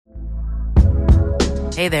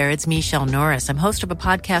Hey there, it's Michelle Norris. I'm host of a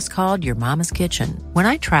podcast called Your Mama's Kitchen. When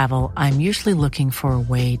I travel, I'm usually looking for a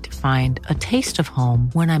way to find a taste of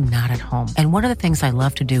home when I'm not at home. And one of the things I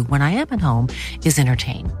love to do when I am at home is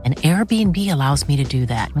entertain. And Airbnb allows me to do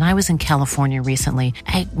that. When I was in California recently,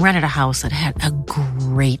 I rented a house that had a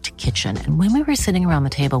great kitchen. And when we were sitting around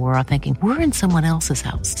the table, we were all thinking, we're in someone else's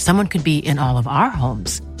house. Someone could be in all of our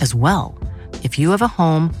homes as well. If you have a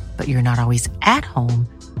home, but you're not always at home,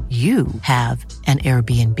 you have an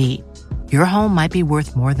Airbnb. Your home might be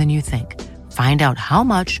worth more than you think. Find out how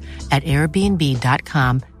much at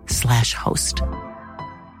airbnb.com/host.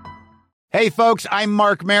 Hey folks, I'm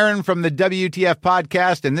Mark Maron from the WTF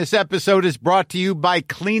Podcast, and this episode is brought to you by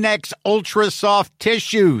Kleenex Ultra Soft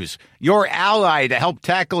Tissues, your ally to help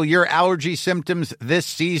tackle your allergy symptoms this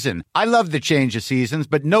season. I love the change of seasons,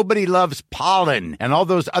 but nobody loves pollen and all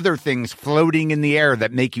those other things floating in the air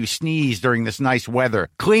that make you sneeze during this nice weather.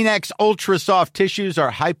 Kleenex Ultra Soft Tissues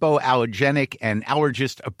are hypoallergenic and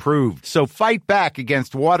allergist approved, so fight back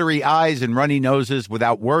against watery eyes and runny noses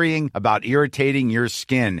without worrying about irritating your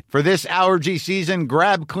skin. For this allergy season,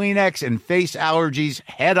 grab Kleenex and face allergies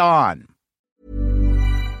head on.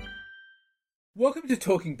 Welcome to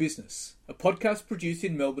Talking Business, a podcast produced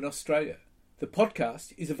in Melbourne, Australia. The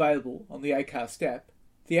podcast is available on the Acast app,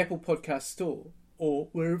 the Apple Podcast Store, or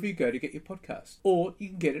wherever you go to get your podcast. Or you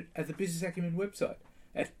can get it at the Business Acumen website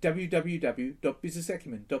at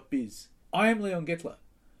www.businessacumen.biz. I am Leon Gettler.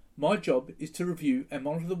 My job is to review and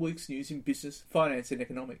monitor the week's news in business, finance and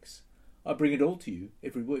economics. I bring it all to you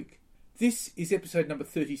every week. This is episode number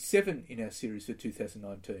 37 in our series for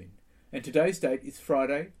 2019, and today's date is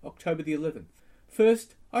Friday, October the 11th.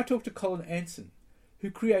 First, I talked to Colin Anson,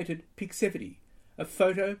 who created Pixevity, a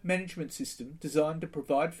photo management system designed to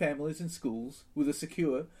provide families and schools with a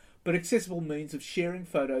secure but accessible means of sharing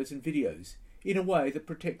photos and videos in a way that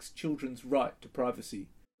protects children's right to privacy.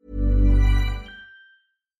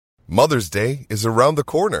 Mother's Day is around the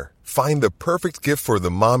corner. Find the perfect gift for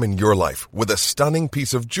the mom in your life with a stunning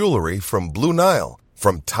piece of jewelry from Blue Nile.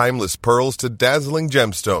 From timeless pearls to dazzling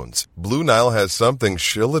gemstones, Blue Nile has something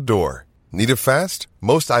she'll adore. Need it fast?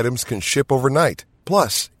 Most items can ship overnight.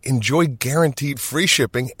 Plus, enjoy guaranteed free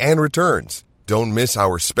shipping and returns. Don't miss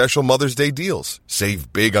our special Mother's Day deals.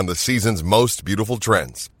 Save big on the season's most beautiful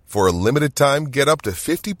trends. For a limited time, get up to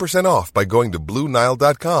 50% off by going to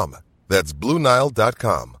BlueNile.com. That's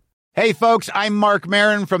BlueNile.com. Hey folks, I'm Mark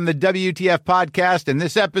Maron from the WTF Podcast, and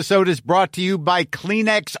this episode is brought to you by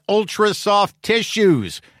Kleenex Ultra Soft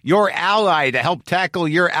Tissues, your ally to help tackle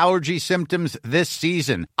your allergy symptoms this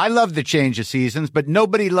season. I love the change of seasons, but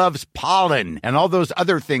nobody loves pollen and all those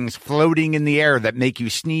other things floating in the air that make you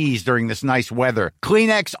sneeze during this nice weather.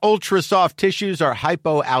 Kleenex Ultra Soft Tissues are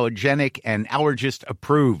hypoallergenic and allergist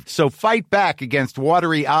approved, so fight back against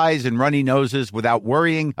watery eyes and runny noses without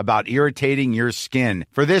worrying about irritating your skin.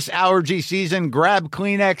 For this allergy season, grab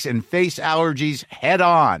Kleenex and face allergies head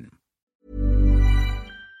on.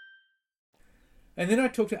 And then I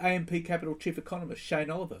talked to AMP Capital Chief Economist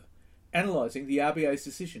Shane Oliver, analysing the RBA's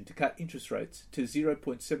decision to cut interest rates to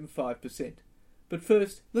 0.75%. But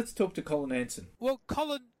first, let's talk to Colin Anson. Well,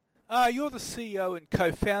 Colin, you're the CEO and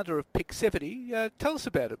co-founder of Pixevity. Tell us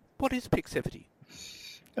about it. What is Pixevity?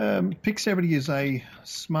 Pixevity is a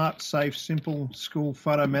smart, safe, simple school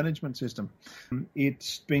photo management system.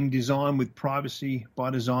 It's been designed with privacy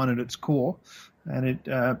by design at its core, and it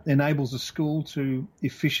enables a school to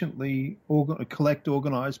efficiently collect,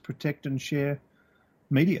 organise, protect and share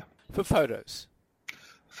media. For photos?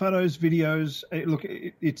 Photos, videos.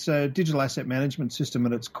 It's a digital asset management system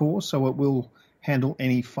at its core, so it will handle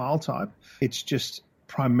any file type. It's just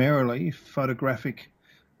primarily photographic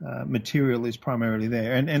material is primarily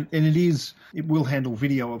there. And it will handle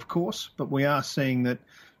video, of course, but we are seeing that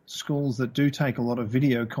schools that do take a lot of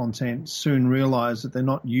video content soon realise that they're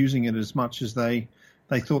not using it as much as they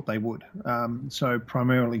thought they would. So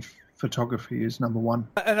primarily photography is number one.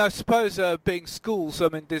 And I suppose being schools, I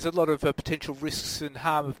mean, there's a lot of potential risks and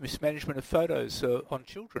harm of mismanagement of photos on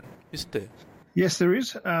children, isn't there? Yes, there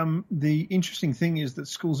is. The interesting thing is that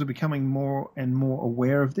schools are becoming more and more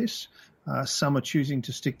aware of this. Some are choosing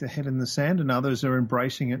to stick their head in the sand and others are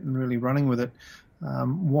embracing it and really running with it.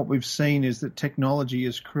 What we've seen is that technology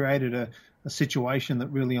has created a situation that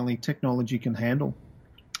really only technology can handle.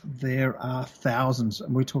 There are thousands,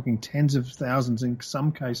 and we're talking tens of thousands, in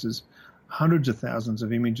some cases hundreds of thousands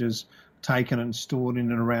of images taken and stored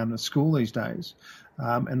in and around a school these days.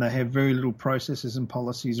 And they have very little processes and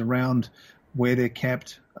policies around where they're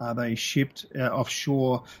kept, are they shipped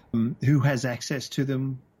offshore, who has access to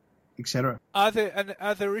them, etc. Are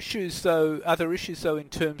there issues though in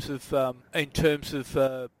terms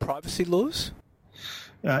of privacy laws?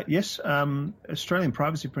 Yes, Australian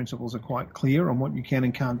privacy principles are quite clear on what you can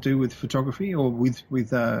and can't do with photography or with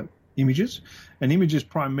images. And images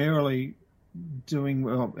primarily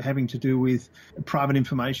having to do with private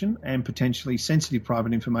information and potentially sensitive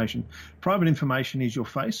private information. Private information is your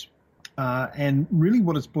face. And really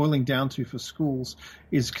what it's boiling down to for schools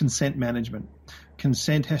is consent management.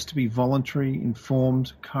 Consent has to be voluntary,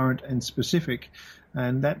 informed, current and specific.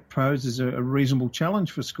 And that poses a reasonable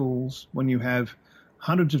challenge for schools when you have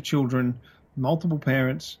hundreds of children, multiple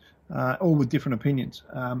parents, all with different opinions.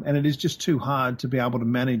 And it is just too hard to be able to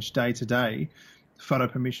manage day-to-day photo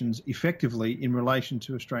permissions effectively in relation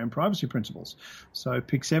to Australian privacy principles. So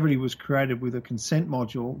Pixevity was created with a consent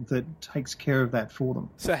module that takes care of that for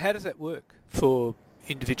them. So how does that work for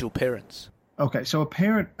individual parents? Okay, so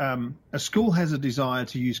a school has a desire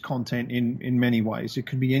to use content in many ways. It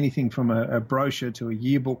could be anything from a brochure to a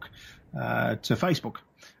yearbook to Facebook.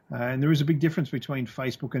 And there is a big difference between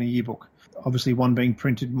Facebook and a yearbook. Obviously, one being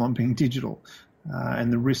printed, one being digital,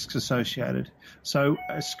 and the risks associated. So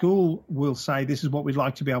a school will say, this is what we'd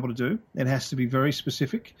like to be able to do. It has to be very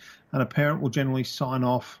specific, and a parent will generally sign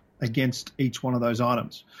off against each one of those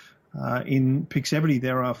items. In Pixevity,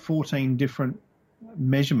 there are 14 different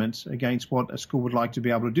measurements against what a school would like to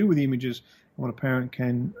be able to do with the images and what a parent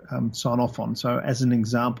can sign off on. So as an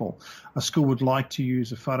example, a school would like to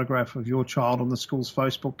use a photograph of your child on the school's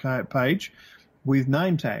Facebook page with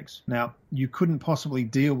name tags. Now, you couldn't possibly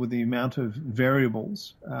deal with the amount of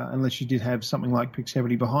variables unless you did have something like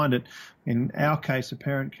Pixevity behind it. In our case, a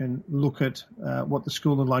parent can look at what the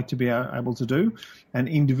school would like to be able to do and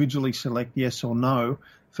individually select yes or no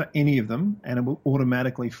for any of them, and it will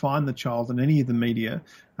automatically find the child in any of the media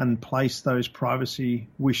and place those privacy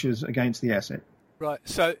wishes against the asset. Right.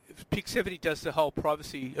 So Pixevity does the whole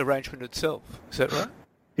privacy arrangement itself. Is that right?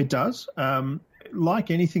 It does. Like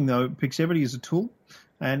anything, though, Pixevity is a tool,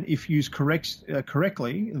 and if used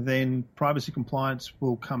correctly, then privacy compliance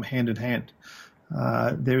will come hand in hand.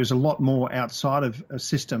 There is a lot more outside of a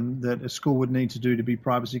system that a school would need to do to be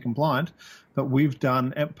privacy compliant, but we've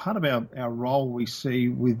done, part of our role we see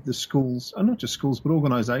with the schools, and not just schools, but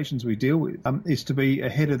organisations we deal with, is to be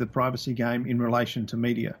ahead of the privacy game in relation to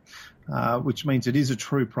media, which means it is a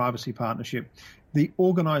true privacy partnership. The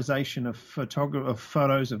organisation of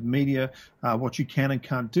photos, of media, what you can and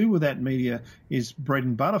can't do with that media is bread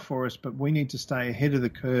and butter for us, but we need to stay ahead of the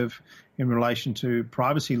curve in relation to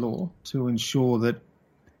privacy law to ensure that,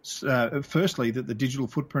 firstly, that the digital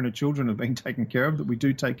footprint of children are being taken care of, that we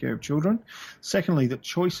do take care of children. Secondly, that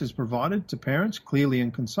choice is provided to parents clearly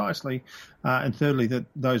and concisely. And thirdly, that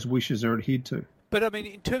those wishes are adhered to. But, I mean,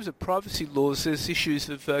 in terms of privacy laws, there's issues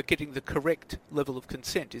of getting the correct level of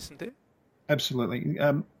consent, isn't there? Absolutely.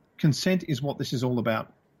 Consent is what this is all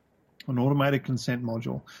about. An automated consent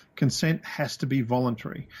module. Consent has to be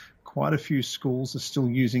voluntary. Quite a few schools are still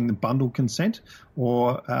using the bundled consent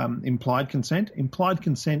or implied consent. Implied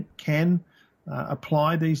consent can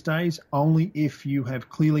apply these days only if you have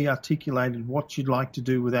clearly articulated what you'd like to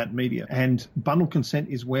do with that media. And bundled consent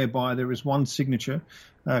is whereby there is one signature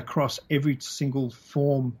across every single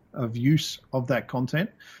form of use of that content.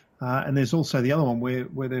 And there's also the other one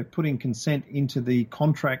where they're putting consent into the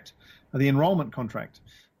contract, the enrolment contract.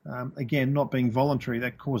 Again, not being voluntary,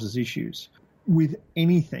 that causes issues. With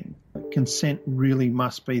anything, consent really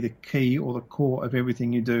must be the key or the core of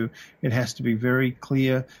everything you do. It has to be very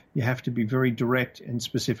clear. You have to be very direct and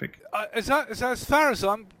specific. As far as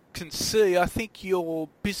I can see, I think your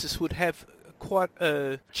business would have quite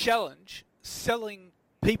a challenge selling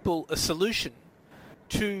people a solution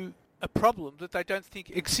to a problem that they don't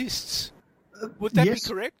think exists. Would that be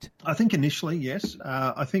correct? I think initially, yes.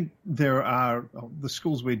 I think there are the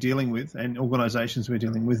schools we're dealing with and organisations we're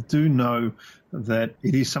dealing with do know that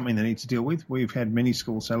it is something they need to deal with. We've had many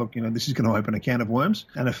schools say, look, this is going to open a can of worms.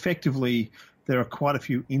 And effectively, there are quite a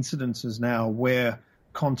few incidences now where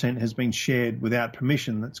content has been shared without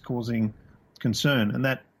permission that's causing concern. And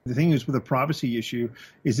that the thing is with a privacy issue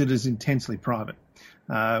is it is intensely private.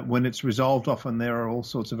 When it's resolved, often there are all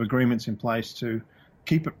sorts of agreements in place to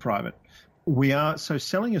keep it private. So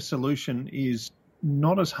selling a solution is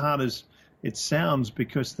not as hard as it sounds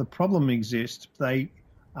because the problem exists. They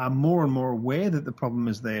are more and more aware that the problem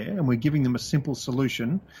is there, and we're giving them a simple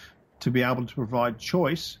solution to be able to provide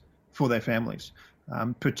choice for their families.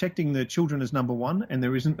 Protecting their children is number one, and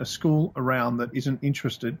there isn't a school around that isn't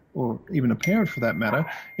interested, or even a parent for that matter,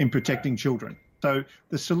 in protecting children. So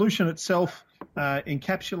the solution itself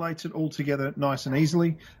encapsulates it all together nice and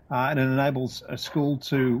easily, and it enables a school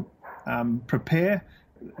to prepare,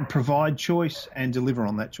 provide choice, and deliver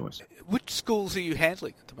on that choice. Which schools are you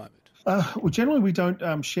handling at the moment? Well, generally we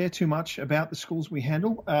don't share too much about the schools we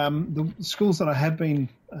handle. The schools that I have been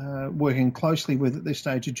working closely with at this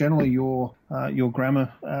stage are generally your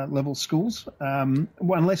grammar level schools,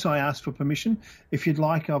 unless I ask for permission. If you'd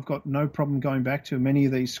like, I've got no problem going back to many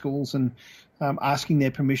of these schools and asking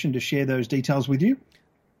their permission to share those details with you.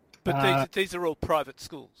 But these are all private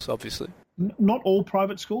schools, obviously. Not all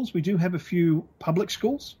private schools. We do have a few public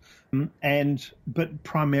schools, but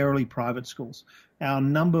primarily private schools.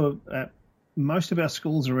 Most of our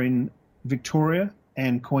schools are in Victoria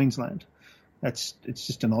and Queensland. It's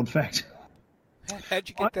just an odd fact. How'd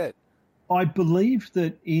you get that? I believe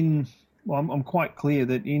that I'm quite clear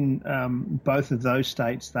that in both of those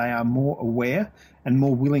states they are more aware and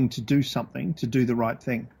more willing to do something to do the right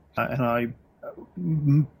thing.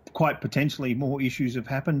 Quite potentially more issues have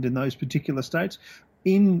happened in those particular states.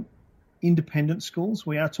 In independent schools,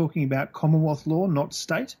 we are talking about Commonwealth law, not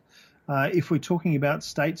state. If we're talking about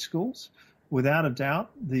state schools, without a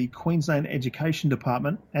doubt, the Queensland Education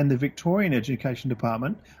Department and the Victorian Education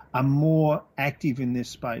Department are more active in this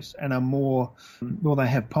space and are more, they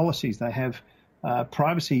have policies, they have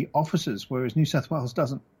privacy officers, whereas New South Wales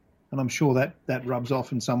doesn't. And I'm sure that rubs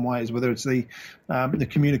off in some ways, whether it's the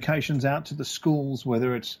communications out to the schools,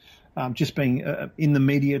 whether it's just being in the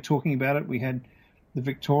media talking about it. We had the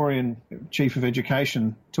Victorian Chief of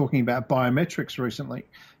Education talking about biometrics recently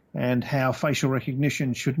and how facial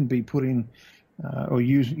recognition shouldn't be put in or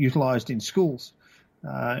utilised in schools.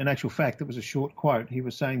 In actual fact, that was a short quote. He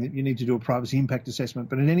was saying that you need to do a privacy impact assessment.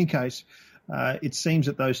 But in any case, it seems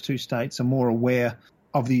that those two states are more aware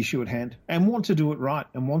of the issue at hand and want to do it right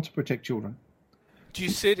and want to protect children. Do you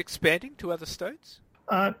see it expanding to other states?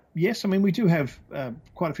 Yes. I mean, we do have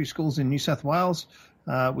quite a few schools in New South Wales.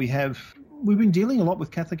 We've been dealing a lot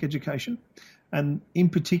with Catholic education, and in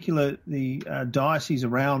particular the dioceses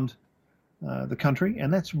around the country,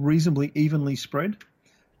 and that's reasonably evenly spread.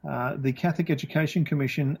 The Catholic Education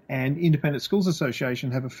Commission and Independent Schools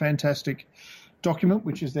Association have a fantastic document,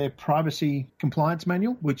 which is their privacy compliance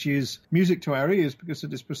manual, which is music to our ears because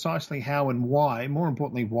it is precisely how and why, more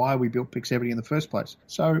importantly, why we built Pixevity in the first place.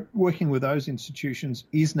 So working with those institutions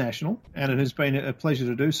is national, and it has been a pleasure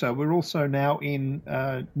to do so. We're also now in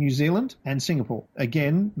New Zealand and Singapore.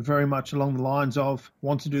 Again, very much along the lines of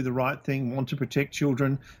want to do the right thing, want to protect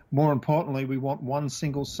children. More importantly, we want one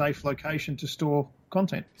single safe location to store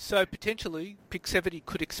content. So potentially Pixevity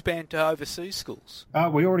could expand to overseas schools.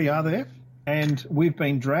 We already are there. And we've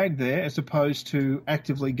been dragged there as opposed to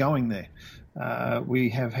actively going there. We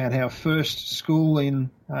have had our first school in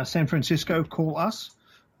San Francisco call us,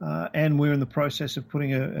 and we're in the process of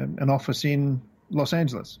putting an office in Los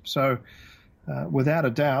Angeles. So without a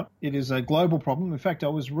doubt, it is a global problem. In fact, I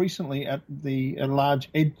was recently at a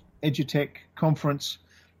large EduTech conference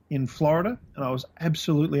in Florida, and I was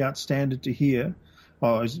absolutely outstanded to hear.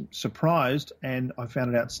 Well, I was surprised, and I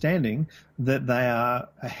found it outstanding that they are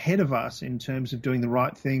ahead of us in terms of doing the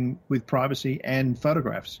right thing with privacy and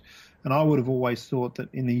photographs. And I would have always thought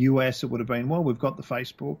that in the US it would have been, well, we've got the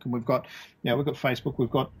Facebook and we've got Facebook, we've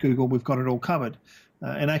got Google, we've got it all covered.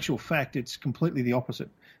 In actual fact, it's completely the opposite.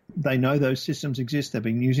 They know those systems exist. They've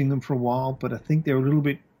been using them for a while, but I think they're a little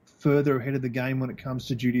bit further ahead of the game when it comes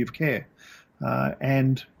to duty of care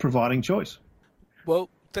and providing choice. Well,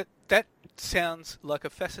 that sounds like a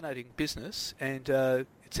fascinating business, and it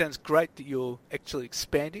sounds great that you're actually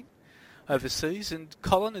expanding overseas. And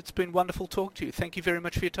Colin, it's been wonderful talking to you. Thank you very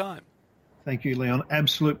much for your time. Thank you, Leon.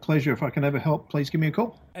 Absolute pleasure. If I can ever help, please give me a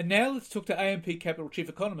call. And now let's talk to AMP Capital Chief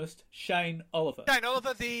Economist Shane Oliver. Shane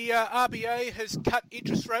Oliver, the RBA has cut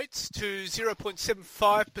interest rates to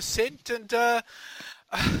 0.75%,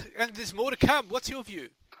 and there's more to come. What's your view?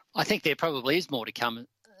 I think there probably is more to come.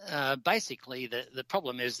 Basically, the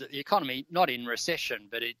problem is that the economy, not in recession,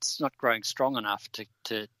 but it's not growing strong enough to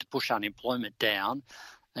push unemployment down.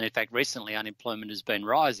 And in fact, recently unemployment has been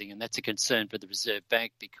rising, and that's a concern for the Reserve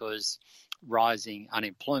Bank because rising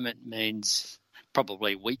unemployment means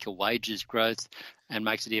probably weaker wages growth and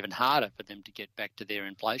makes it even harder for them to get back to their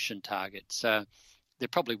inflation target. So there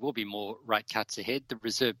probably will be more rate cuts ahead. The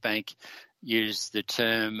Reserve Bank used the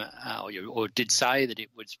term or did say that it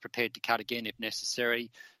was prepared to cut again if necessary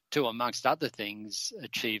to, amongst other things,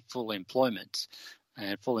 achieve full employment.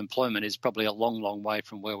 And full employment is probably a long, long way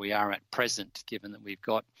from where we are at present, given that we've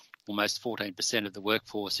got almost 14% of the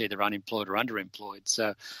workforce either unemployed or underemployed.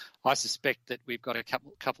 So I suspect that we've got a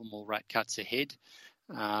couple more rate cuts ahead.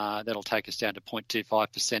 That'll take us down to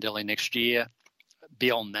 0.25% early next year.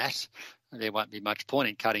 Beyond that, there won't be much point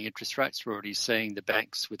in cutting interest rates. We're already seeing the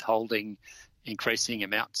banks withholding increasing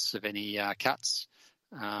amounts of any cuts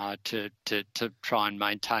to try and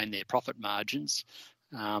maintain their profit margins.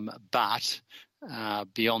 But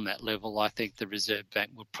beyond that level, I think the Reserve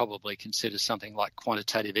Bank would probably consider something like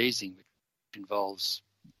quantitative easing, which involves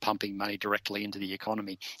pumping money directly into the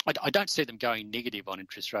economy. I don't see them going negative on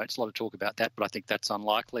interest rates. A lot of talk about that, but I think that's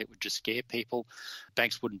unlikely. It would just scare people.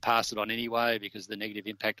 Banks wouldn't pass it on anyway because of the negative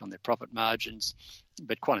impact on their profit margins.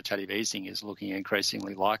 But quantitative easing is looking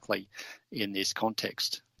increasingly likely in this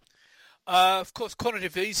context. Of course,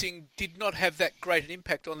 quantitative easing did not have that great an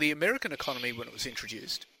impact on the American economy when it was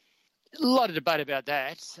introduced. A lot of debate about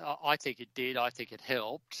that. I think it did. I think it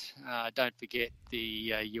helped. Don't forget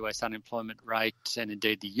the US unemployment rate and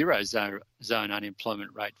indeed the Eurozone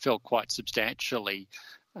unemployment rate fell quite substantially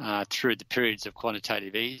through the periods of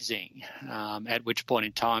quantitative easing, at which point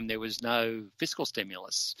in time there was no fiscal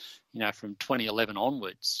stimulus. From 2011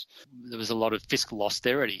 onwards, there was a lot of fiscal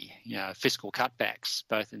austerity, fiscal cutbacks,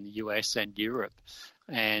 both in the US and Europe.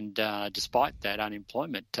 And despite that,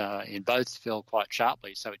 unemployment in both fell quite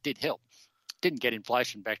sharply, so it did help. Didn't get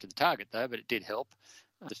inflation back to the target, though, but it did help.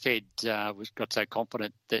 The Fed got so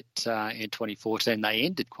confident that in 2014 they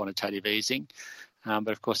ended quantitative easing. But,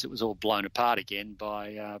 of course, it was all blown apart again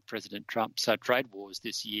by President Trump's trade wars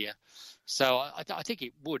this year. So I think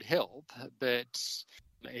it would help, but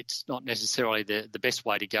it's not necessarily the best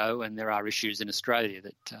way to go, and there are issues in Australia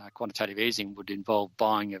that quantitative easing would involve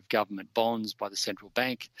buying of government bonds by the central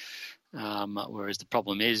bank, whereas the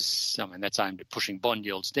problem is, that's aimed at pushing bond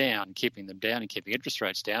yields down, keeping them down and keeping interest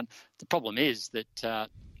rates down. The problem is that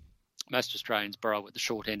most Australians borrow at the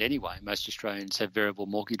short end anyway. Most Australians have variable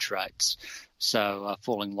mortgage rates. So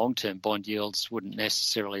falling long-term bond yields wouldn't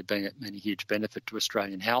necessarily be any huge benefit to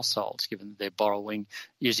Australian households, given that they're borrowing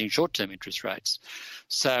using short-term interest rates.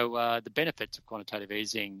 So the benefits of quantitative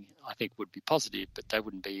easing, I think, would be positive, but they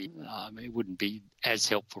wouldn't be. It wouldn't be as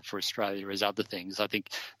helpful for Australia as other things. I think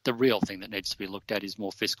the real thing that needs to be looked at is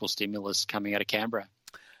more fiscal stimulus coming out of Canberra.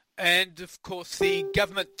 And, of course, the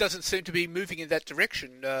government doesn't seem to be moving in that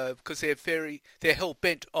direction because they're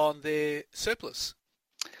hell-bent on their surplus.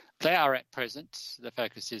 They are at present. The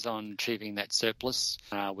focus is on achieving that surplus.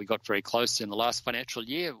 We got very close in the last financial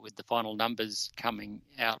year with the final numbers coming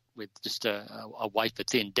out with just a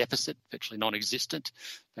wafer-thin deficit, virtually non-existent.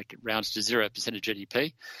 In fact, it rounds to 0% of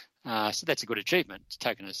GDP. So that's a good achievement. It's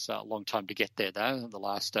taken us a long time to get there, though. The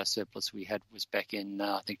last surplus we had was back in,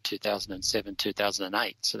 I think, 2007,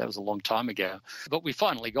 2008. So that was a long time ago. But we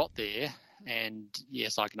finally got there. And,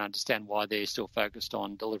 yes, I can understand why they're still focused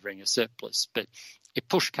on delivering a surplus. But if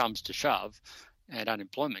push comes to shove and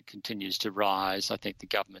unemployment continues to rise, I think the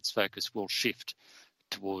government's focus will shift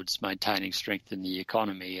towards maintaining strength in the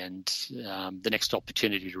economy. And the next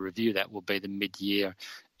opportunity to review that will be the mid-year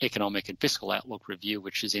Economic and Fiscal Outlook Review,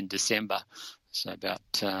 which is in December. So about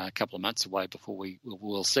a couple of months away before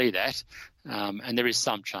we'll see that. And there is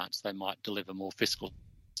some chance they might deliver more fiscal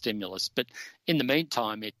stimulus. But in the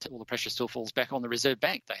meantime, all the pressure still falls back on the Reserve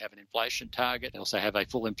Bank. They have an inflation target. They also have a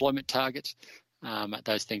full employment target.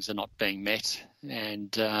 Those things are not being met, and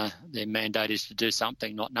their mandate is to do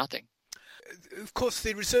something, not nothing. Of course,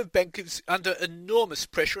 the Reserve Bank is under enormous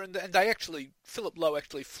pressure, and Philip Lowe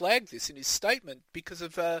actually flagged this in his statement because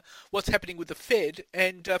of what's happening with the Fed,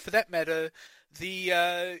 and for that matter, the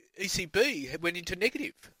ECB went into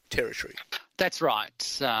negative territory. That's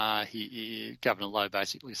right. Governor Lowe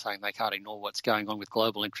basically saying they can't ignore what's going on with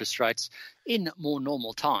global interest rates in more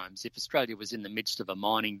normal times. If Australia was in the midst of a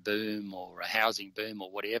mining boom or a housing boom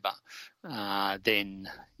or whatever, then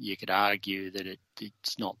you could argue that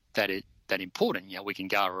it's not that important. We can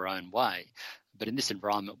go our own way. But in this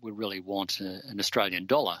environment, we really want an Australian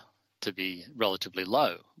dollar to be relatively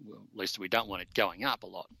low. Well, at least we don't want it going up a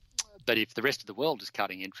lot. But if the rest of the world is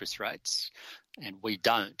cutting interest rates and we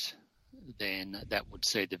don't, then that would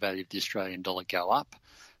see the value of the Australian dollar go up,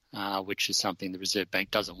 which is something the Reserve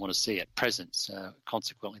Bank doesn't want to see at present. So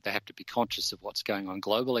consequently, they have to be conscious of what's going on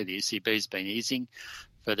globally. The ECB's been easing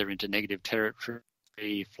further into negative territory,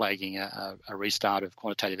 flagging a restart of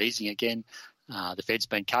quantitative easing again. The Fed's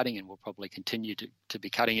been cutting and will probably continue to be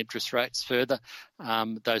cutting interest rates further.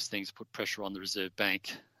 Those things put pressure on the Reserve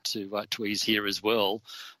Bank to ease here as well.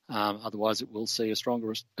 Otherwise, it will see a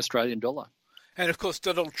stronger Australian dollar. And, of course,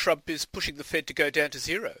 Donald Trump is pushing the Fed to go down to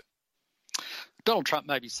zero. Donald Trump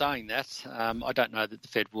may be saying that. I don't know that the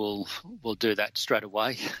Fed will do that straight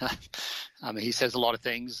away. He says a lot of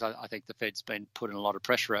things. I think the Fed's been putting a lot of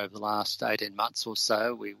pressure over the last 18 months or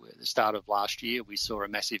so. At the start of last year, we saw a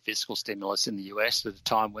massive fiscal stimulus in the US at a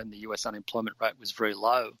time when the US unemployment rate was very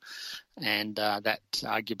low. And that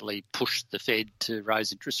arguably pushed the Fed to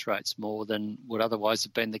raise interest rates more than would otherwise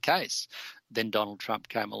have been the case. Then Donald Trump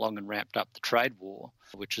came along and ramped up the trade war,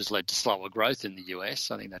 which has led to slower growth in the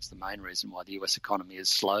US. I think that's the main reason why the US economy has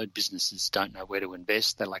slowed. Businesses don't know where to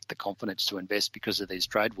invest. They lack the confidence to invest because of these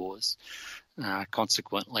trade wars.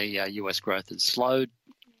 Consequently, US growth has slowed.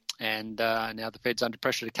 And now the Fed's under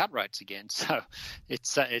pressure to cut rates again. So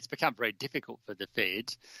it's become very difficult for the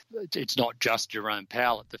Fed. It's not just Jerome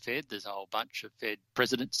Powell at the Fed. There's a whole bunch of Fed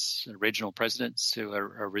presidents, regional presidents, who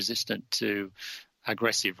are resistant to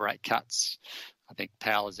aggressive rate cuts. I think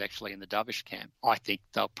Powell is actually in the dovish camp. I think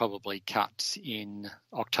they'll probably cut in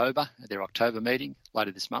October, their October meeting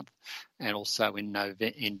later this month, and also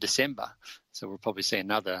in December. So we'll probably see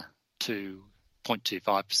another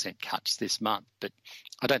 2.25% cuts this month. But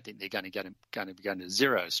I don't think they're going to be going to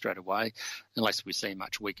zero straight away unless we see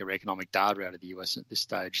much weaker economic data out of the US at this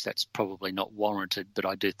stage. That's probably not warranted, but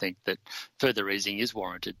I do think that further easing is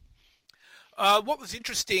warranted. What was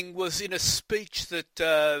interesting was in a speech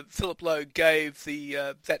that Philip Lowe gave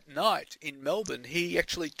that night in Melbourne, he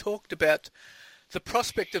actually talked about the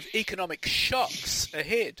prospect of economic shocks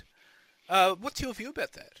ahead. What's your view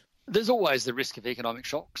about that? There's always the risk of economic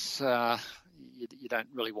shocks. You don't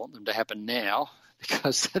really want them to happen now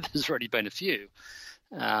because there's already been a few.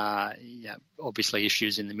 Obviously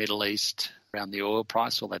issues in the Middle East around the oil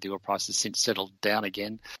price, although the oil price has since settled down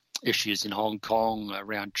again. Issues in Hong Kong,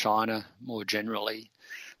 around China more generally,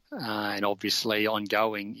 and obviously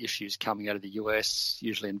ongoing issues coming out of the US,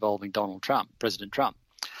 usually involving President Trump.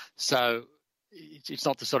 So it's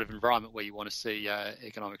not the sort of environment where you want to see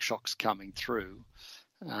economic shocks coming through.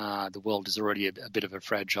 The world is already a bit of a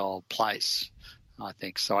fragile place, I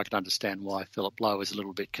think. So I can understand why Philip Lowe is a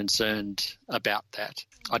little bit concerned about that.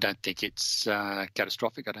 I don't think it's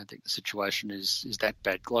catastrophic. I don't think the situation is that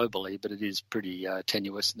bad globally, but it is pretty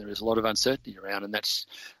tenuous, and there is a lot of uncertainty around, and that's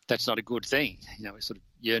not a good thing. We sort of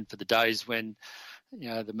yearn for the days when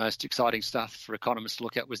the most exciting stuff for economists to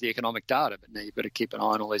look at was the economic data, but now you've got to keep an eye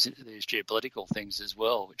on all these geopolitical things as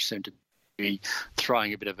well, which seem to be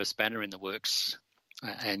throwing a bit of a spanner in the works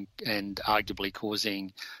and arguably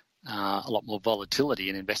causing a lot more volatility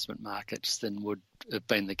in investment markets than would have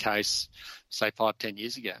been the case, say, 5-10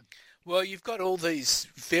 years ago. Well, you've got all these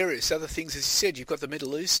various other things, as you said. You've got the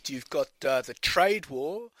Middle East, you've got the trade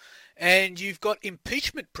war, and you've got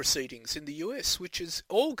impeachment proceedings in the US, which is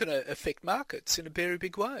all going to affect markets in a very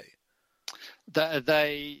big way.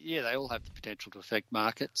 They all have the potential to affect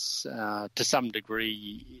markets. To some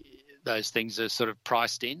degree, those things are sort of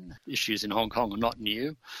priced in. Issues in Hong Kong are not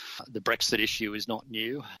new. The Brexit issue is not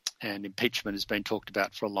new, and impeachment has been talked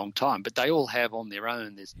about for a long time. But they all have on their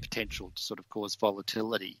own this potential to sort of cause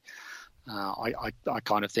volatility. I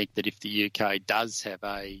kind of think that if the UK does have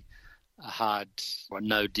a hard or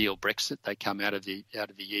no-deal Brexit, they come out of the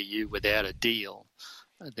EU without a deal,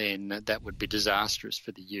 then that would be disastrous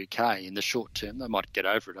for the UK. In the short term, they might get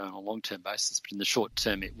over it on a long-term basis, but in the short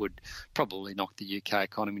term, it would probably knock the UK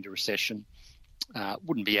economy into recession.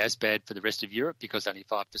 Wouldn't be as bad for the rest of Europe because only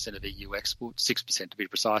 5% of EU exports, 6% to be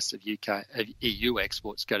precise, of EU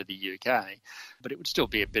exports go to the UK, but it would still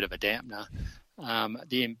be a bit of a dampener.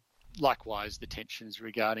 Likewise, the tensions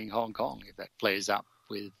regarding Hong Kong, if that flares up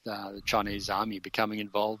with the Chinese army becoming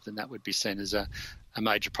involved, then that would be seen as a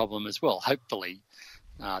major problem as well. Hopefully,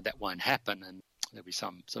 that won't happen, and there'll be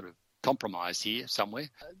some sort of compromise here somewhere.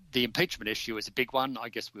 The impeachment issue is a big one. I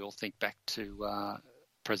guess we all think back to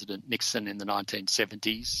President Nixon in the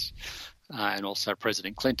 1970s and also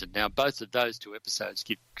President Clinton. Now, both of those two episodes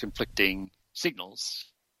give conflicting signals.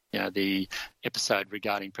 The episode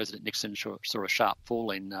regarding President Nixon saw a sharp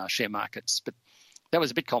fall in share markets, but that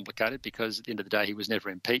was a bit complicated because at the end of the day, he was never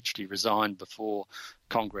impeached. He resigned before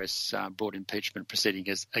Congress brought impeachment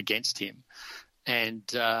proceedings against him. And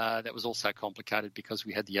that was also complicated because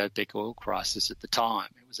we had the OPEC oil crisis at the time.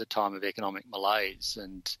 It was a time of economic malaise,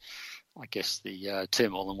 and I guess the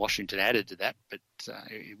turmoil in Washington added to that, but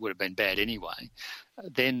it would have been bad anyway.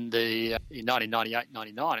 Then in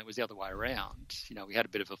 1998-99, it was the other way around. We had a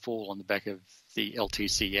bit of a fall on the back of the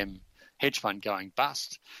LTCM hedge fund going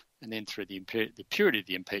bust, and then through the period of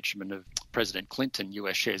the impeachment of President Clinton,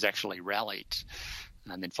 US shares actually rallied.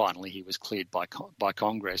 And then finally he was cleared by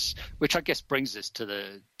Congress, which I guess brings us to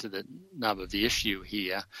the nub of the issue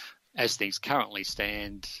here. As things currently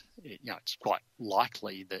stand, it's quite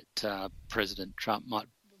likely that President Trump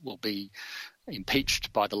will be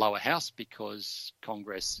impeached by the lower house because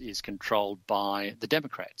Congress is controlled by the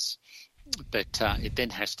Democrats. But it then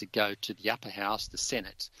has to go to the upper house, the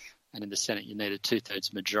Senate. And in the Senate, you need a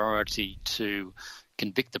 2/3 majority to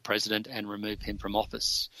convict the president and remove him from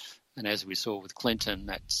office. And as we saw with Clinton,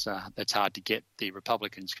 that's hard to get. The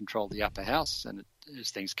Republicans control the upper house, and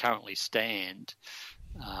as things currently stand,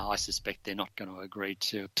 I suspect they're not going to agree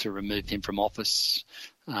to remove him from office.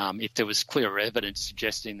 If there was clear evidence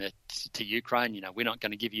suggesting that to Ukraine, we're not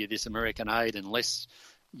going to give you this American aid unless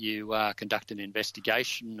you conduct an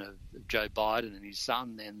investigation of Joe Biden and his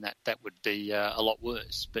son, then that would be a lot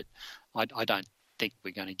worse. But I don't think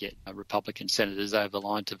we're going to get Republican senators over the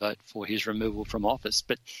line to vote for his removal from office.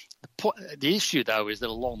 But the issue, though, is that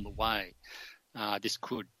along the way,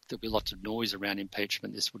 there'll be lots of noise around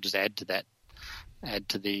impeachment. This will just add to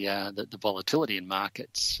the volatility in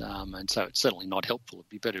markets, and so it's certainly not helpful. It'd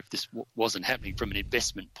be better if this wasn't happening from an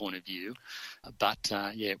investment point of view, but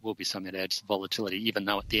it will be something that adds to volatility, even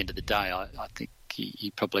though at the end of the day I think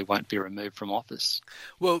he probably won't be removed from office.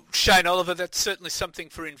 Well, Shane Oliver, that's certainly something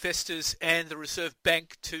for investors and the Reserve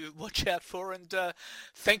Bank to watch out for, and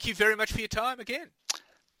thank you very much for your time again.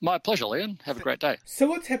 My pleasure, Leon. Have a great day. So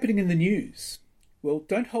what's happening in the news? Well,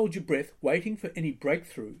 don't hold your breath waiting for any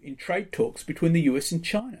breakthrough in trade talks between the US and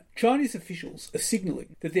China. Chinese officials are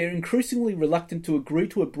signalling that they're increasingly reluctant to agree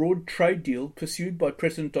to a broad trade deal pursued by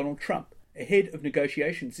President Donald Trump ahead of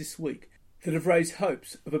negotiations this week that have raised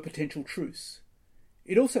hopes of a potential truce.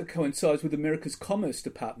 It also coincides with America's Commerce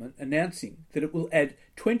Department announcing that it will add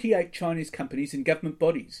 28 Chinese companies and government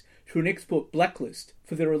bodies to an export blacklist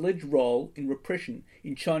for their alleged role in repression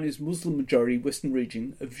in China's Muslim-majority western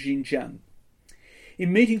region of Xinjiang.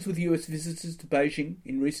 In meetings with US visitors to Beijing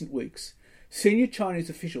in recent weeks, senior Chinese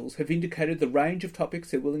officials have indicated the range of topics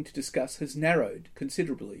they're willing to discuss has narrowed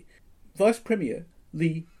considerably. Vice Premier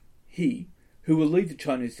Li He, who will lead the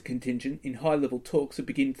Chinese contingent in high-level talks that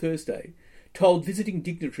begin Thursday, told visiting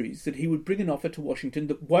dignitaries that he would bring an offer to Washington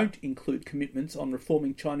that won't include commitments on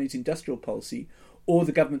reforming Chinese industrial policy or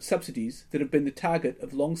the government subsidies that have been the target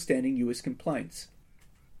of long-standing US complaints.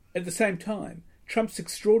 At the same time, Trump's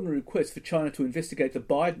extraordinary request for China to investigate the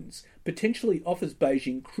Bidens potentially offers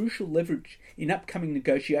Beijing crucial leverage in upcoming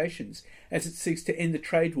negotiations as it seeks to end the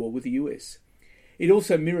trade war with the US. It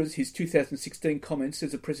also mirrors his 2016 comments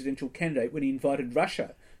as a presidential candidate when he invited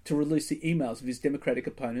Russia to release the emails of his Democratic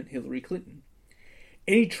opponent Hillary Clinton.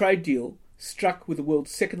 Any trade deal struck with the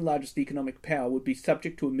world's second largest economic power would be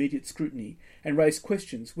subject to immediate scrutiny and raise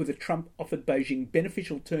questions whether Trump offered Beijing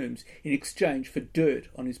beneficial terms in exchange for dirt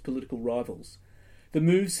on his political rivals. The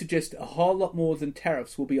moves suggest a whole lot more than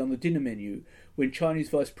tariffs will be on the dinner menu when Chinese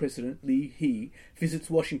Vice President Li He visits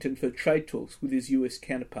Washington for trade talks with his US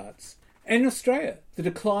counterparts. And in Australia, the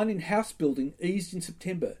decline in house building eased in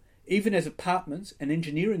September, even as apartments and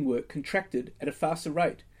engineering work contracted at a faster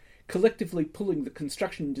rate, collectively pulling the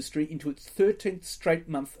construction industry into its 13th straight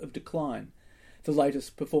month of decline, the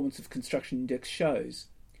latest Performance of Construction Index shows.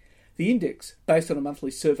 The index, based on a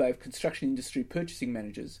monthly survey of construction industry purchasing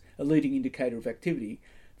managers, a leading indicator of activity,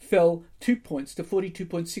 fell 2 points to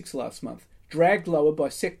 42.6 last month, dragged lower by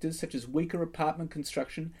sectors such as weaker apartment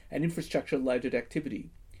construction and infrastructure-related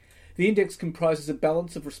activity. The index comprises a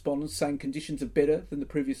balance of respondents saying conditions are better than the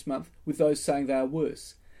previous month, with those saying they are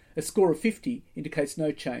worse. A score of 50 indicates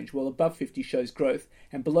no change, while above 50 shows growth,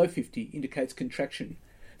 and below 50 indicates contraction.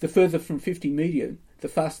 The further from 50 median, the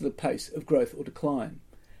faster the pace of growth or decline.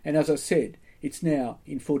 And as I said, it's now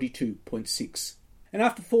in 42.6. And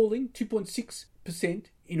after falling 2.6%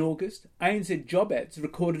 in August, ANZ job ads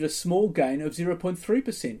recorded a small gain of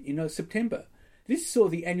 0.3% in September. This saw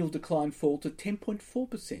the annual decline fall to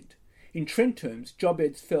 10.4%. In trend terms, job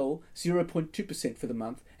ads fell 0.2% for the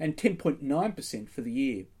month and 10.9% for the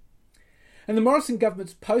year. And the Morrison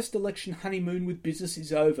government's post-election honeymoon with business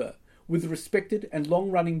is over, with the respected and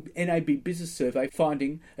long-running NAB Business Survey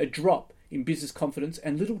finding a drop in business confidence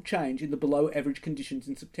and little change in the below-average conditions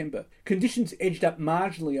in September. Conditions edged up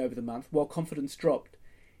marginally over the month while confidence dropped.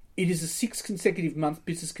 It is the sixth consecutive month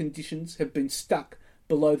business conditions have been stuck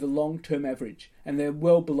below the long-term average, and they're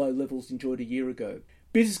well below levels enjoyed a year ago.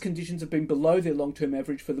 Business conditions have been below their long-term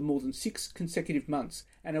average for the more than 6 consecutive months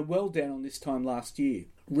and are well down on this time last year.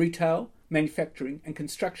 Retail, manufacturing and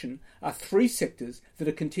construction are 3 sectors that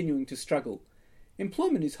are continuing to struggle.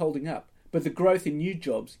 Employment is holding up, but the growth in new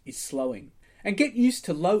jobs is slowing. And get used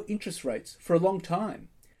to low interest rates for a long time.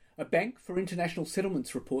 A Bank for International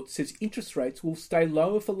Settlements report says interest rates will stay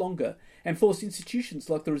lower for longer and force institutions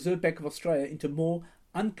like the Reserve Bank of Australia into more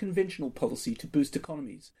unconventional policy to boost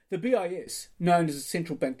economies. The BIS, known as a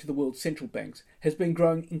central bank to the world's central banks, has been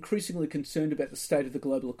growing increasingly concerned about the state of the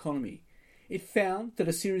global economy. It found that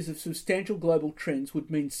a series of substantial global trends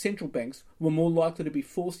would mean central banks were more likely to be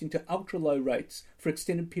forced into ultra-low rates for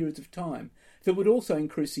extended periods of time, that would also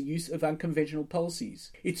increase the use of unconventional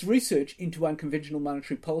policies. Its research into unconventional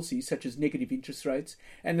monetary policies such as negative interest rates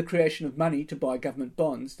and the creation of money to buy government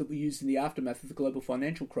bonds that were used in the aftermath of the global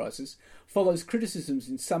financial crisis follows criticisms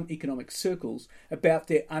in some economic circles about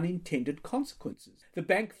their unintended consequences. The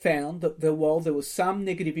bank found that while there was some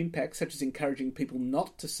negative impacts such as encouraging people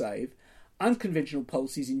not to save, unconventional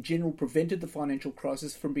policies in general prevented the financial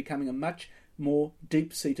crisis from becoming a much more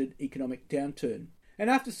deep-seated economic downturn. And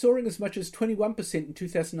after soaring as much as 21% in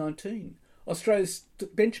 2019, Australia's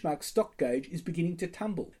benchmark stock gauge is beginning to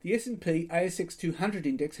tumble. The S&P ASX 200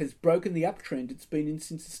 index has broken the uptrend it's been in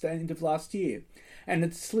since the end of last year, and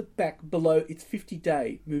it's slipped back below its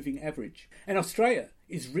 50-day moving average. And Australia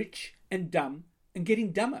is rich and dumb and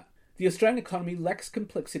getting dumber. The Australian economy lacks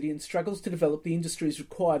complexity and struggles to develop the industries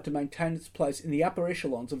required to maintain its place in the upper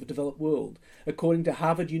echelons of a developed world, according to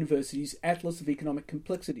Harvard University's Atlas of Economic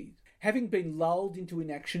Complexity. Having been lulled into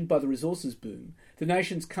inaction by the resources boom, the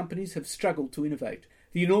nation's companies have struggled to innovate.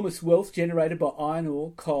 The enormous wealth generated by iron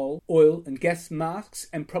ore, coal, oil and gas masks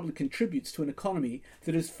and probably contributes to an economy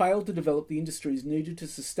that has failed to develop the industries needed to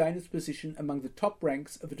sustain its position among the top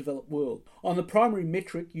ranks of a developed world. On the primary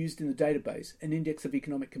metric used in the database, an index of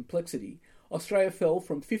economic complexity, Australia fell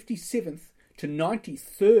from 57th to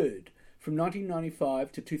 93rd from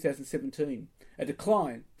 1995 to 2017, a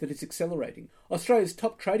decline that is accelerating. Australia's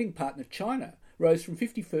top trading partner, China, rose from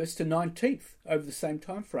 51st to 19th over the same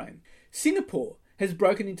time frame. Singapore has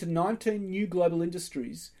broken into 19 new global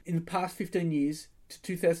industries in the past 15 years to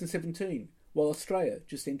 2017, while Australia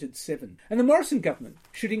just entered 7. And the Morrison government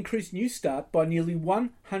should increase Newstart by nearly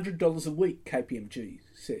 $100 a week, KPMG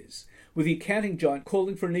says, with the accounting giant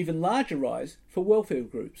calling for an even larger rise for welfare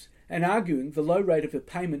groups and arguing the low rate of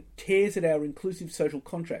payment tears at our inclusive social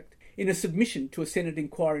contract. In a submission to a Senate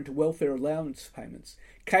inquiry into welfare allowance payments,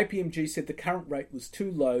 KPMG said the current rate was too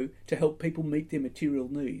low to help people meet their material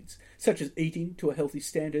needs, such as eating to a healthy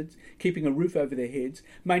standard, keeping a roof over their heads,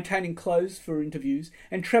 maintaining clothes for interviews,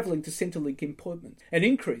 and travelling to Centrelink appointments. An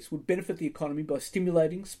increase would benefit the economy by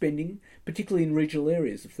stimulating spending, particularly in regional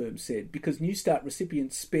areas, the firm said, because Newstart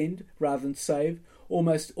recipients spend, rather than save,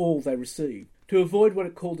 almost all they receive. To avoid what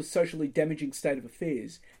it called a socially damaging state of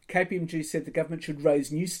affairs, KPMG said the government should raise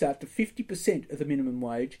Newstart to 50% of the minimum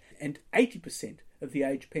wage and 80% of the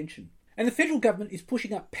age pension. And the federal government is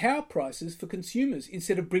pushing up power prices for consumers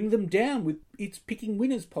instead of bringing them down with its picking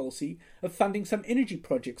winners policy of funding some energy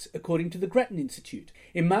projects, according to the Grattan Institute.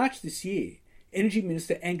 In March this year, Energy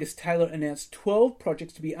Minister Angus Taylor announced 12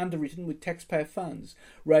 projects to be underwritten with taxpayer funds,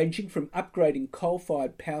 ranging from upgrading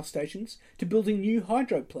coal-fired power stations to building new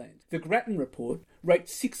hydro plants. The Grattan report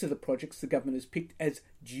rates 6 of the projects the government has picked as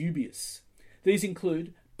dubious. These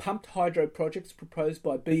include pumped hydro projects proposed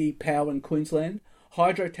by BE Power in Queensland,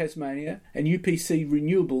 Hydro Tasmania and UPC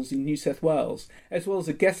Renewables in New South Wales, as well as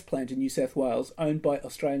a gas plant in New South Wales owned by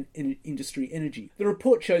Australian Industry Energy. The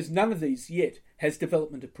report shows none of these yet has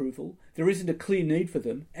development approval, there isn't a clear need for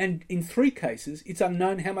them, and in 3 cases it's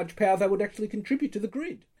unknown how much power they would actually contribute to the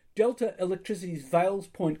grid. Delta Electricity's Vales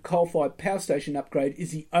Point coal-fired power station upgrade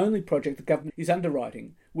is the only project the government is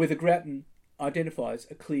underwriting where the Grattan identifies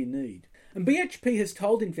a clear need. And BHP has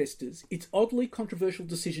told investors its oddly controversial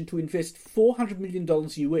decision to invest $400 million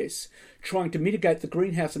US trying to mitigate the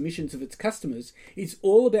greenhouse emissions of its customers is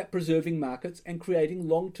all about preserving markets and creating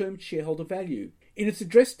long-term shareholder value. In its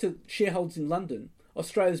address to shareholders in London,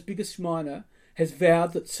 Australia's biggest miner has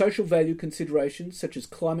vowed that social value considerations such as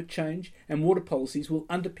climate change and water policies will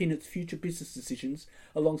underpin its future business decisions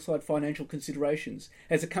alongside financial considerations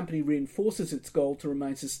as the company reinforces its goal to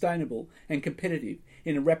remain sustainable and competitive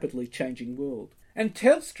in a rapidly changing world. And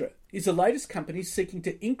Telstra is the latest company seeking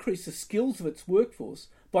to increase the skills of its workforce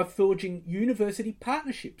by forging university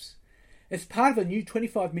partnerships. As part of a new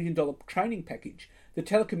 $25 million training package, the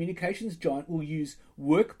telecommunications giant will use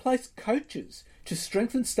workplace coaches to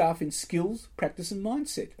strengthen staff in skills, practice and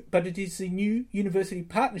mindset. But it is the new university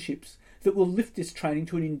partnerships that will lift this training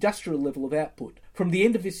to an industrial level of output. From the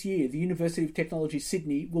end of this year, the University of Technology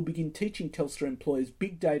Sydney will begin teaching Telstra employees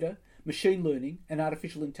big data, machine learning and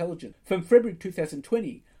artificial intelligence. From February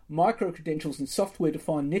 2020, micro-credentials and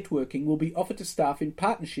software-defined networking will be offered to staff in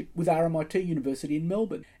partnership with RMIT University in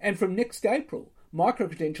Melbourne. And from next April,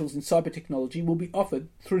 micro-credentials in cyber technology will be offered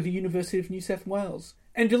through the University of New South Wales.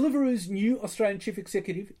 And Deliveroo's new Australian Chief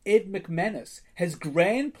Executive, Ed McManus, has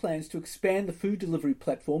grand plans to expand the food delivery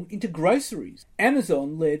platform into groceries.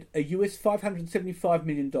 Amazon led a US $575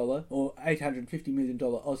 million or $850 million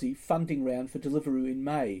Aussie funding round for Deliveroo in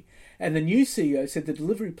May, and the new CEO said the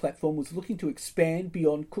delivery platform was looking to expand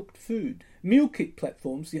beyond cooked food. Meal kit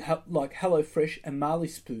platforms like HelloFresh and Marley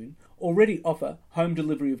Spoon already offer home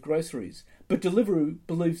delivery of groceries, but Deliveroo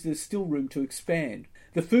believes there's still room to expand.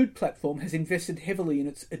 The food platform has invested heavily in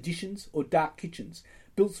its Editions or dark kitchens,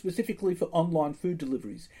 built specifically for online food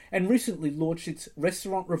deliveries, and recently launched its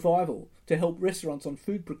Restaurant Revival to help restaurants on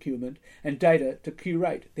food procurement and data to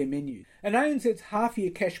curate their menus. And ANZ's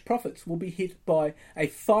half-year cash profits will be hit by a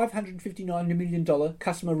 $559 million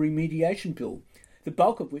customer remediation bill, the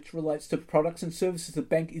bulk of which relates to products and services the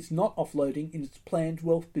bank is not offloading in its planned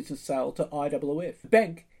wealth business sale to IOOF. The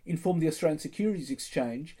bank informed the Australian Securities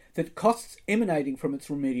Exchange that costs emanating from its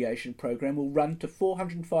remediation program will run to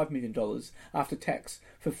 $405 million after tax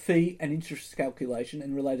for fee and interest calculation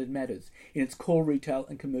and related matters in its core retail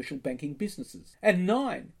and commercial banking businesses. And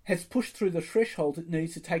Nine has pushed through the threshold it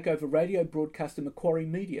needs to take over radio broadcaster Macquarie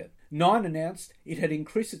Media. Nine announced it had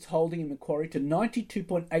increased its holding in Macquarie to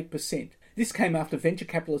 92.8%. This came after venture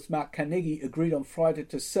capitalist Mark Carnegie agreed on Friday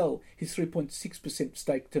to sell his 3.6%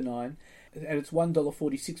 stake to Nine at its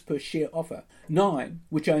 $1.46 per share offer. Nine,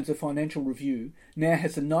 which owns a Financial Review, now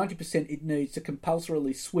has the 90% it needs to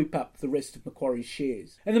compulsorily sweep up the rest of Macquarie's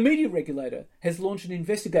shares. And the media regulator has launched an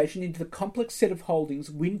investigation into the complex set of holdings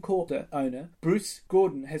Wincorp owner Bruce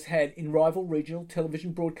Gordon has had in rival regional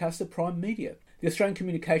television broadcaster Prime Media. The Australian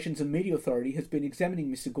Communications and Media Authority has been examining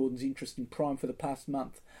Mr Gordon's interest in Prime for the past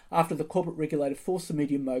month, after the corporate regulator forced the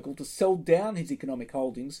media mogul to sell down his economic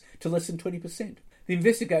holdings to less than 20%. The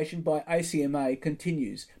investigation by ACMA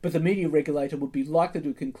continues, but the media regulator would be likely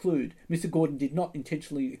to conclude Mr Gordon did not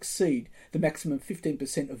intentionally exceed the maximum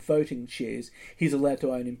 15% of voting shares he is allowed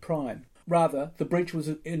to own in Prime. Rather, the breach was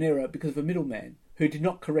an error because of a middleman who did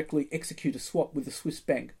not correctly execute a swap with the Swiss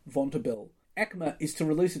bank Vontobel. ACMA is to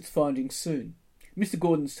release its findings soon. Mr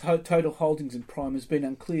Gordon's total holdings in Prime has been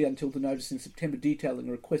unclear until the notice in September detailing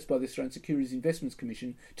a request by the Australian Securities Investments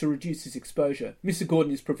Commission to reduce his exposure. Mr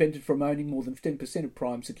Gordon is prevented from owning more than 10% of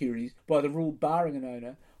Prime securities by the rule barring an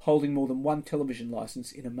owner holding more than one television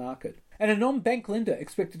licence in a market. And a non-bank lender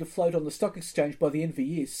expected to float on the stock exchange by the end of the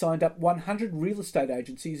year signed up 100 real estate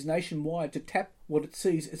agencies nationwide to tap what it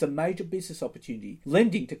sees as a major business opportunity,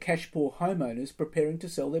 lending to cash-poor homeowners preparing to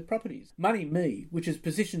sell their properties. MoneyMe, which has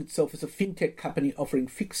positioned itself as a fintech company offering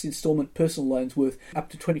fixed instalment personal loans worth up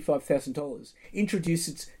to $25,000, introduced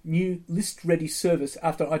its new list-ready service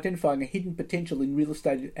after identifying a hidden potential in real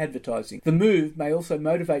estate advertising. The move may also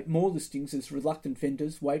motivate more listings as reluctant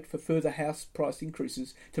vendors wait for further house price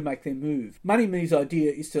increases to make their move. MoneyMe's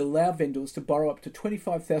idea is to allow vendors to borrow up to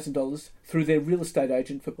 $25,000 through their real estate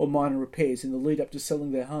agent for minor repairs in the lead up to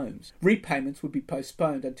selling their homes. Repayments would be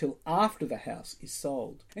postponed until after the house is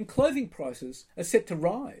sold. And clothing prices are set to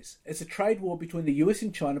rise as the trade war between the US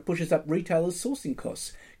and China pushes up retailers' sourcing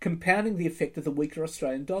costs, compounding the effect of the weaker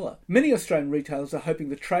Australian dollar. Many Australian retailers are hoping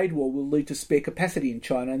the trade war will lead to spare capacity in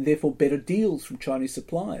China and therefore better deals from Chinese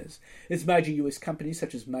suppliers, as major US companies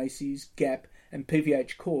such as Macy's, Gap, and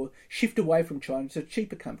PVH Corp shift away from China to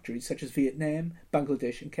cheaper countries such as Vietnam,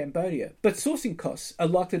 Bangladesh and Cambodia. But sourcing costs are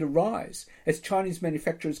likely to rise as Chinese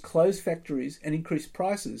manufacturers close factories and increase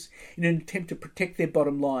prices in an attempt to protect their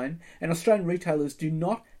bottom line, and Australian retailers do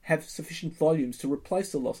not have sufficient volumes to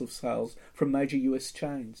replace the loss of sales from major US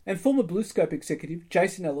chains. And former BlueScope executive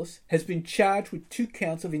Jason Ellis has been charged with 2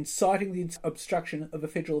 counts of inciting the obstruction of a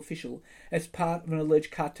federal official as part of an alleged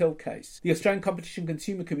cartel case. The Australian Competition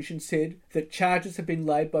Consumer Commission said that charges have been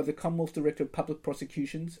laid by the Commonwealth Director of Public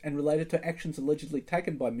Prosecutions and related to actions allegedly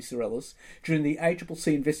taken by Mr Ellis during the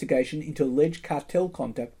ACCC investigation into alleged cartel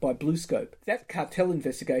conduct by BlueScope. That cartel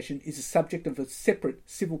investigation is the subject of a separate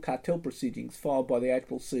civil cartel proceedings filed by the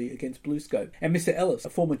ACCC against BlueScope, and Mr Ellis, a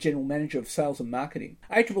former General Manager of Sales and Marketing.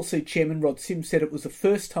 ACCC Chairman Rod Sims said it was the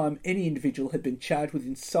first time any individual had been charged with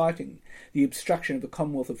inciting the obstruction of a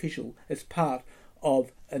Commonwealth official as part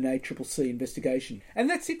of an ACCC investigation. And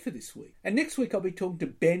that's it for this week. And next week I'll be talking to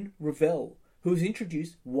Ben Revell, who has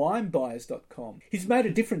introduced WineBuyers.com. He's made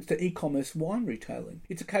a difference to e-commerce wine retailing.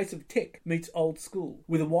 It's a case of tech meets old school,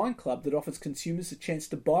 with a wine club that offers consumers a chance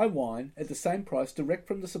to buy wine at the same price direct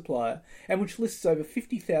from the supplier and which lists over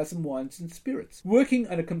 50,000 wines and spirits. Working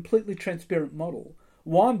on a completely transparent model,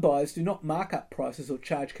 wine buyers do not mark up prices or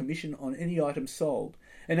charge commission on any item sold,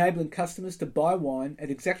 enabling customers to buy wine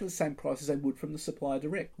at exactly the same price as they would from the supplier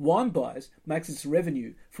direct. Wine Buyers makes its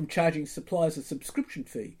revenue from charging suppliers a subscription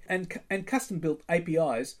fee, and custom-built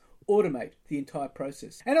APIs automate the entire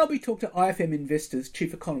process. And I'll be talking to IFM Investors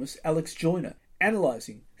Chief Economist Alex Joyner,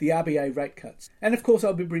 analysing the RBA rate cuts. And of course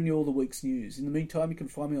I'll be bringing you all the week's news. In the meantime, you can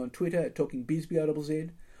find me on Twitter at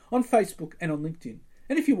TalkingBizBizz, on Facebook and on LinkedIn.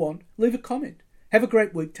 And if you want, leave a comment. Have a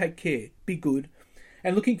great week, take care, be good,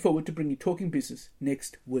 and looking forward to bringing you Talking Business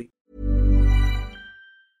next week.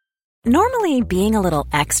 Normally, being a little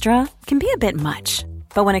extra can be a bit much,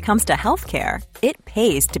 but when it comes to healthcare, it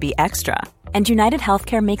pays to be extra. And United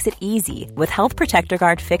Healthcare makes it easy with Health Protector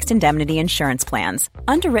Guard fixed indemnity insurance plans.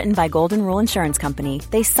 Underwritten by Golden Rule Insurance Company,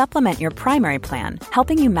 they supplement your primary plan,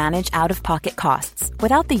 helping you manage out-of-pocket costs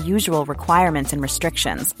without the usual requirements and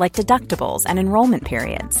restrictions like deductibles and enrollment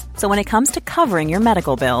periods. So when it comes to covering your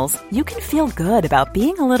medical bills, you can feel good about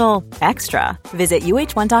being a little extra. Visit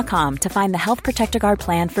uh1.com to find the Health Protector Guard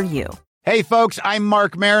plan for you. Hey folks, I'm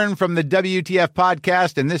Mark Maron from the WTF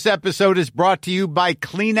Podcast, and this episode is brought to you by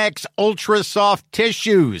Kleenex Ultra Soft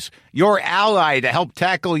Tissues, your ally to help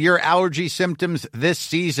tackle your allergy symptoms this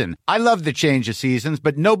season. I love the change of seasons,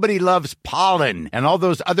 but nobody loves pollen and all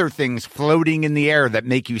those other things floating in the air that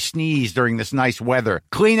make you sneeze during this nice weather.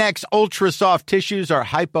 Kleenex Ultra Soft Tissues are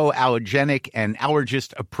hypoallergenic and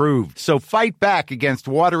allergist approved, so fight back against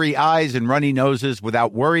watery eyes and runny noses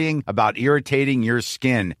without worrying about irritating your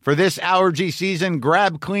skin. For this allergy season,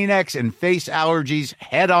 grab Kleenex and face allergies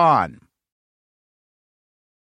head on.